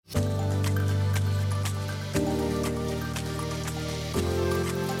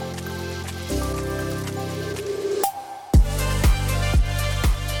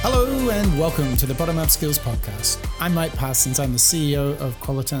Hello and welcome to the Bottom Up Skills Podcast. I'm Mike Parsons, I'm the CEO of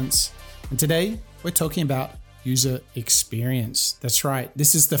Qualitance, and today we're talking about user experience. That's right,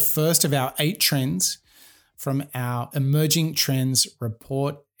 this is the first of our 8 trends from our Emerging Trends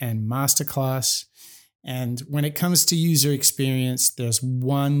report and masterclass. And when it comes to user experience, there's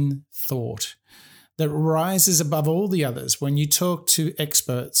one thought that rises above all the others when you talk to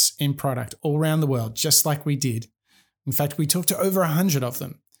experts in product all around the world, just like we did. In fact, we talked to over 100 of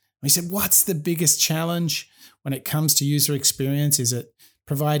them. We said, what's the biggest challenge when it comes to user experience? Is it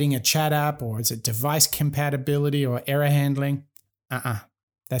providing a chat app, or is it device compatibility or error handling?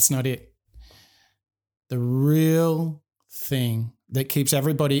 That's not it. The real thing that keeps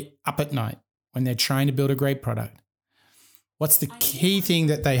everybody up at night when they're trying to build a great product, what's the key thing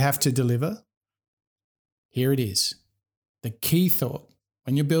that they have to deliver? Here it is. The key thought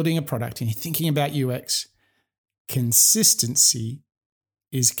when you're building a product and you're thinking about UX, consistency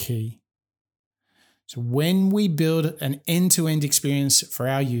is key. So when we build an end-to-end experience for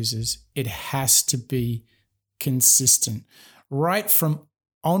our users, it has to be consistent. Right from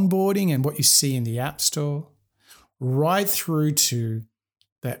onboarding and what you see in the App Store, right through to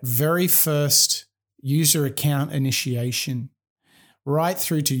that very first user account initiation, right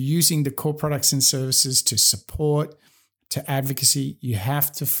through to using the core products and services to support, to advocacy, you have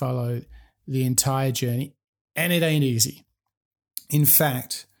to follow the entire journey. And it ain't easy. In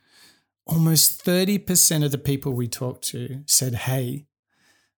fact, almost 30% of the people we talked to said, hey,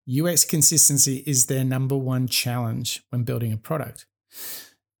 UX consistency is their number one challenge when building a product.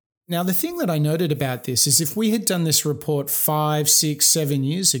 Now, the thing that I noted about this is if we had done this report 5, 6, 7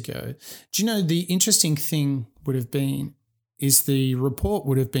 years ago, do you know the interesting thing would have been is the report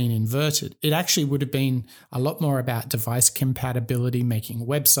would have been inverted. It actually would have been a lot more about device compatibility, making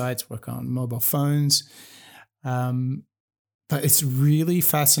websites work on mobile phones. But it's really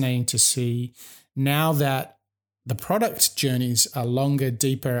fascinating to see now that the product journeys are longer,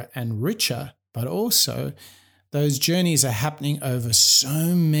 deeper, and richer, but also those journeys are happening over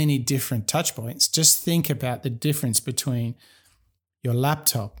so many different touch points. Just think about the difference between your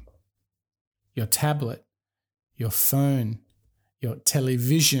laptop, your tablet, your phone, your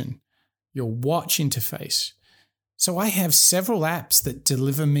television, your watch interface. So I have several apps that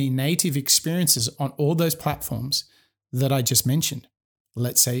deliver me native experiences on all those platforms that I just mentioned.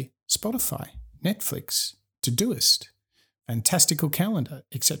 Let's say Spotify, Netflix, Todoist, Fantastical Calendar,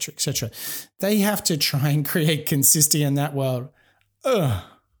 etc., etc. They have to try and create consistency in that world.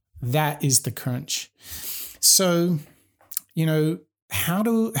 That is the crunch. So, how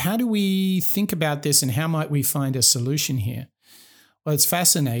do we think about this, and how might we find a solution here? Well, it's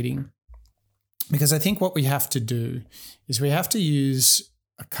fascinating because I think what we have to do is we have to use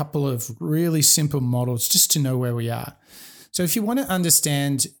a couple of really simple models just to know where we are. So if you want to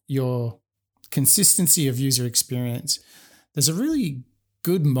understand your consistency of user experience, there's a really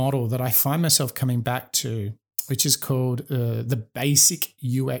good model that I find myself coming back to, which is called the Basic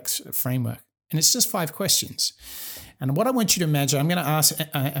UX Framework. And it's just 5 questions. And what I want you to imagine, I'm going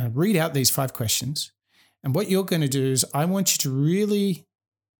to read out these 5 questions. And what you're going to do is I want you to really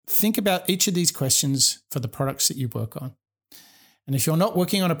think about each of these questions for the products that you work on. And if you're not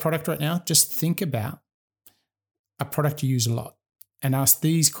working on a product right now, just think about a product you use a lot and ask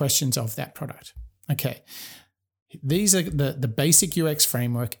these questions of that product. Okay, these are the Basic UX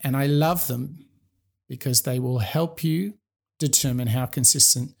Framework, and I love them because they will help you determine how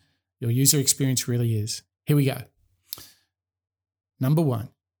consistent your user experience really is. Here we go. Number 1,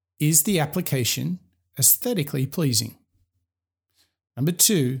 is the application aesthetically pleasing? Number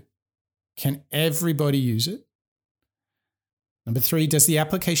 2, can everybody use it? Number 3, does the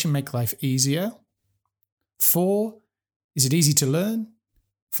application make life easier? 4, is it easy to learn?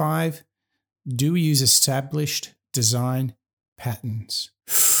 5, do we use established design patterns?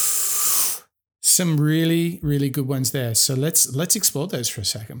 Some really, really good ones there. So let's explore those for a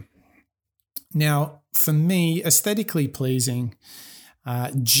second. Now, for me, aesthetically pleasing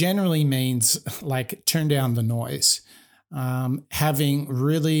generally means like turn down the noise, having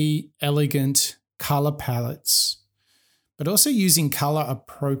really elegant color palettes, but also using color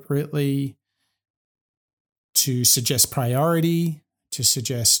appropriately to suggest priority, to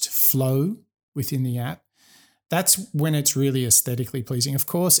suggest flow within the app. That's when it's really aesthetically pleasing. Of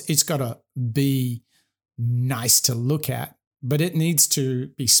course, it's got to be nice to look at, but it needs to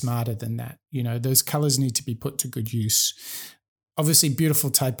be smarter than that. Those colors need to be put to good use. Obviously, beautiful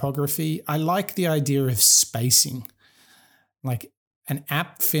typography. I like the idea of spacing, like an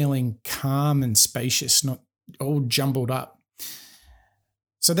app feeling calm and spacious, not all jumbled up.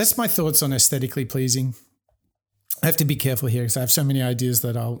 So that's my thoughts on aesthetically pleasing. I have to be careful here because I have so many ideas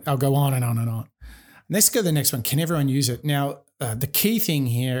that I'll go on and on and on. Let's go to the next one. Can everyone use it? Now, the key thing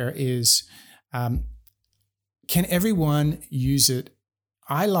here is, can everyone use it?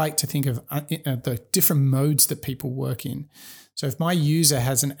 I like to think of the different modes that people work in. So if my user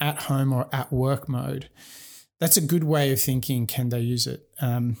has an at-home or at-work mode, that's a good way of thinking, can they use it?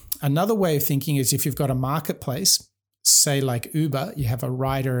 Another way of thinking is if you've got a marketplace, say like Uber, you have a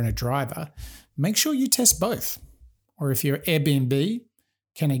rider and a driver, make sure you test both. Or if you're Airbnb,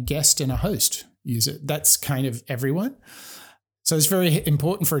 can a guest and a host use it? That's kind of everyone. So it's very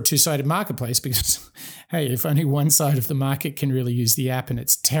important for a two-sided marketplace because, hey, if only one side of the market can really use the app and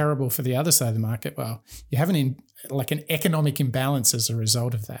it's terrible for the other side of the market, well, you have an economic imbalance as a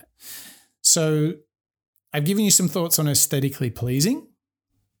result of that. So I've given you some thoughts on aesthetically pleasing.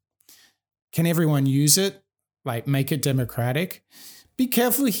 Can everyone use it? Like, make it democratic. Be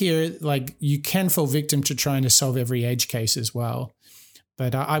careful here. Like, you can fall victim to trying to solve every edge case as well.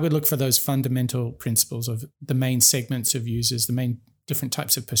 But I would look for those fundamental principles of the main segments of users, the main different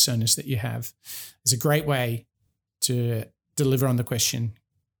types of personas that you have. It's a great way to deliver on the question,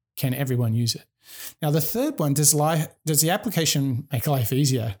 can everyone use it? Now, the third one, does the application make life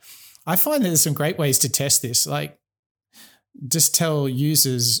easier? I find that there's some great ways to test this. Like, just tell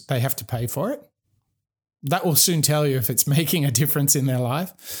users they have to pay for it. That will soon tell you if it's making a difference in their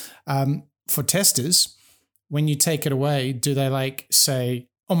life. For testers, when you take it away, do they say,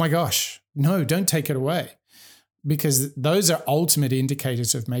 oh my gosh, no, don't take it away? Because those are ultimate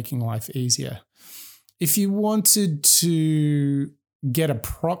indicators of making life easier. If you wanted to get a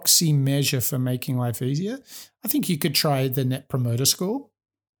proxy measure for making life easier, I think you could try the Net Promoter Score.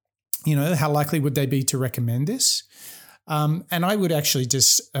 How likely would they be to recommend this? And I would actually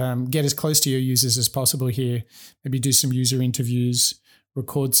just get as close to your users as possible here. Maybe do some user interviews,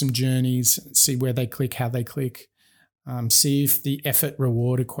 record some journeys, see where they click, how they click, see if the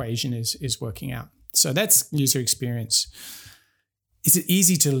effort-reward equation is working out. So that's user experience. Is it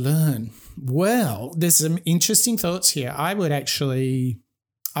easy to learn? Well, there's some interesting thoughts here. I would actually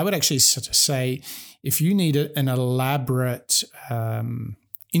sort of say if you need an elaborate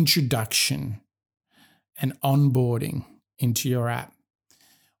introduction and onboarding into your app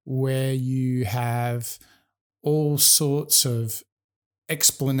where you have all sorts of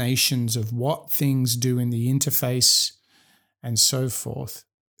explanations of what things do in the interface and so forth,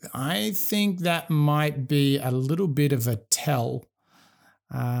 I think that might be a little bit of a tell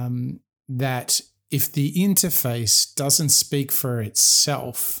that if the interface doesn't speak for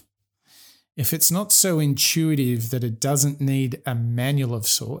itself, if it's not so intuitive that it doesn't need a manual of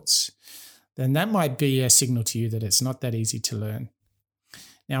sorts, then that might be a signal to you that it's not that easy to learn.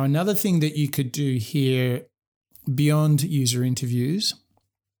 Now, another thing that you could do here beyond user interviews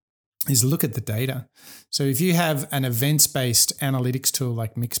is look at the data. So if you have an events-based analytics tool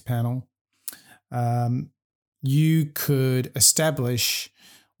like Mixpanel, you could establish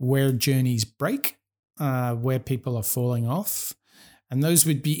where journeys break, where people are falling off. And those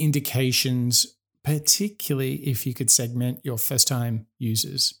would be indications, particularly if you could segment your first-time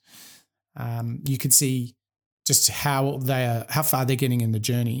users. You could see just how far they're getting in the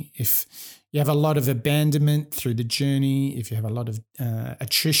journey. If you have a lot of abandonment through the journey, if you have a lot of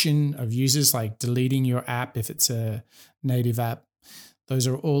attrition of users, like deleting your app if it's a native app, those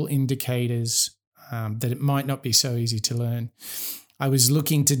are all indicators that it might not be so easy to learn. I was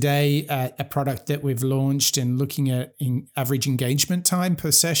looking today at a product that we've launched and looking at average engagement time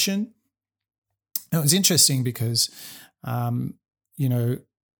per session. It was interesting because,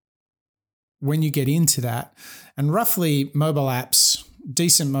 when you get into that, and roughly mobile apps,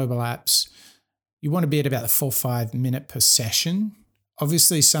 decent mobile apps, you want to be at about the 4 or 5 minute per session.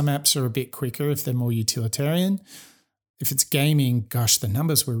 Obviously, some apps are a bit quicker if they're more utilitarian. If it's gaming, gosh, the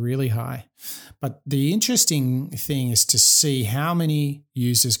numbers were really high. But the interesting thing is to see how many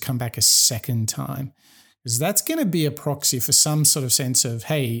users come back a second time, because that's going to be a proxy for some sort of sense of,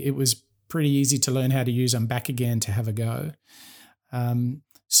 hey, it was pretty easy to learn how to use. I'm back again to have a go.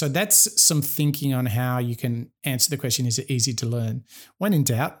 So that's some thinking on how you can answer the question, is it easy to learn? When in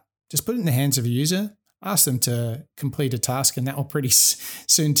doubt, just put it in the hands of a user, ask them to complete a task, and that will pretty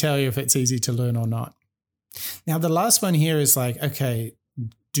soon tell you if it's easy to learn or not. Now, the last one here is like, okay,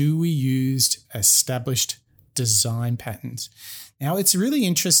 do we use established design patterns? Now, it's really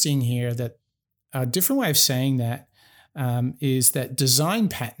interesting here that a different way of saying that is that design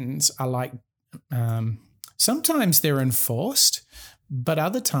patterns are like, sometimes they're enforced, but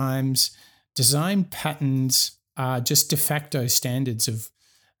other times design patterns are just de facto standards of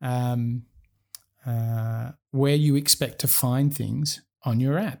where you expect to find things on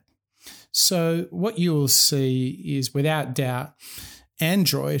your app. So what you will see is, without doubt,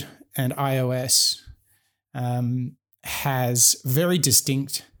 Android and iOS has very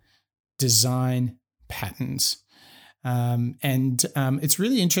distinct design patterns. It's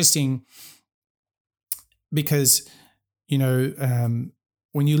really interesting because,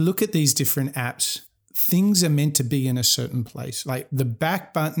 when you look at these different apps, things are meant to be in a certain place. Like the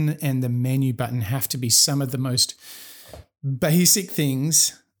back button and the menu button have to be some of the most basic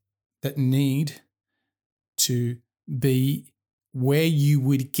things that need to be where you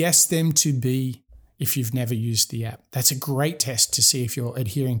would guess them to be if you've never used the app. That's a great test to see if you're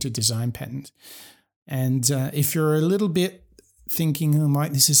adhering to design patterns. And if you're a little bit thinking, oh,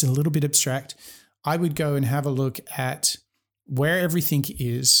 Mike, this is a little bit abstract, I would go and have a look at where everything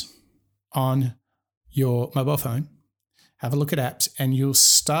is on your mobile phone. Have a look at apps, and you'll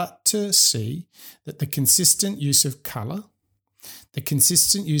start to see that the consistent use of color, the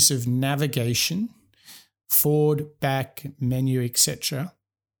consistent use of navigation, forward, back, menu, etc.,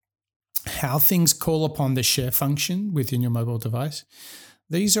 how things call upon the share function within your mobile device,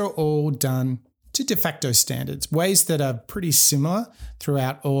 these are all done to de facto standards, ways that are pretty similar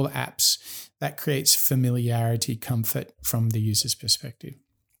throughout all apps. That creates familiarity, comfort from the user's perspective.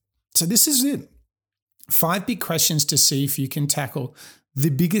 So this is it. 5 big questions to see if you can tackle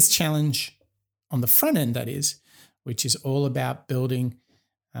the biggest challenge on the front end, that is, which is all about building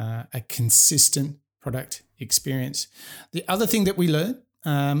a consistent product experience. The other thing that we learned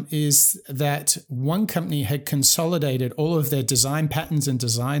is that one company had consolidated all of their design patterns and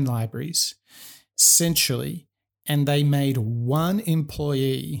design libraries centrally, and they made one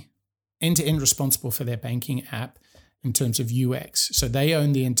employee end-to-end responsible for their banking app in terms of UX. So they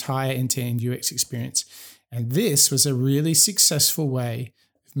own the entire end-to-end UX experience. And this was a really successful way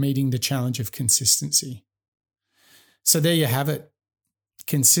of meeting the challenge of consistency. So there you have it.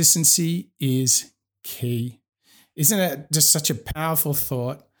 Consistency is key. Isn't it just such a powerful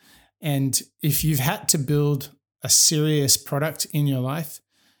thought? And if you've had to build a serious product in your life,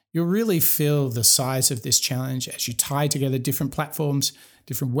 you'll really feel the size of this challenge as you tie together different platforms,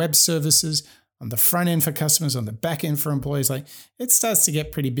 different web services on the front end for customers, on the back end for employees. Like, it starts to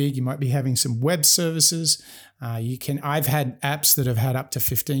get pretty big. You might be having some web services. I've had apps that have had up to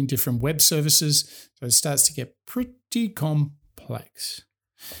 15 different web services. So it starts to get pretty complex.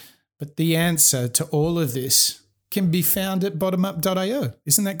 But the answer to all of this can be found at bottomup.io.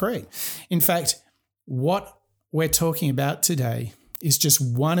 Isn't that great? In fact, what we're talking about today is just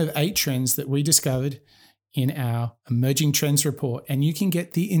one of 8 trends that we discovered in our Emerging Trends report. And you can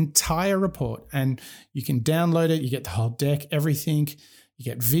get the entire report, and you can download it. You get the whole deck, everything. You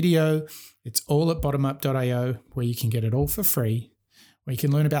get video. It's all at bottomup.io, where you can get it all for free, where you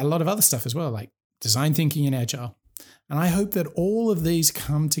can learn about a lot of other stuff as well, like design thinking and agile. And I hope that all of these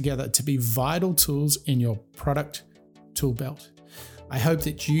come together to be vital tools in your product tool belt. I hope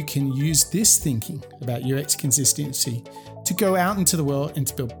that you can use this thinking about UX consistency to go out into the world and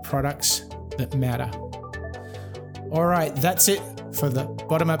to build products that matter. All right, that's it for the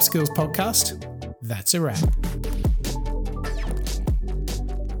Bottom Up Skills podcast. That's a wrap.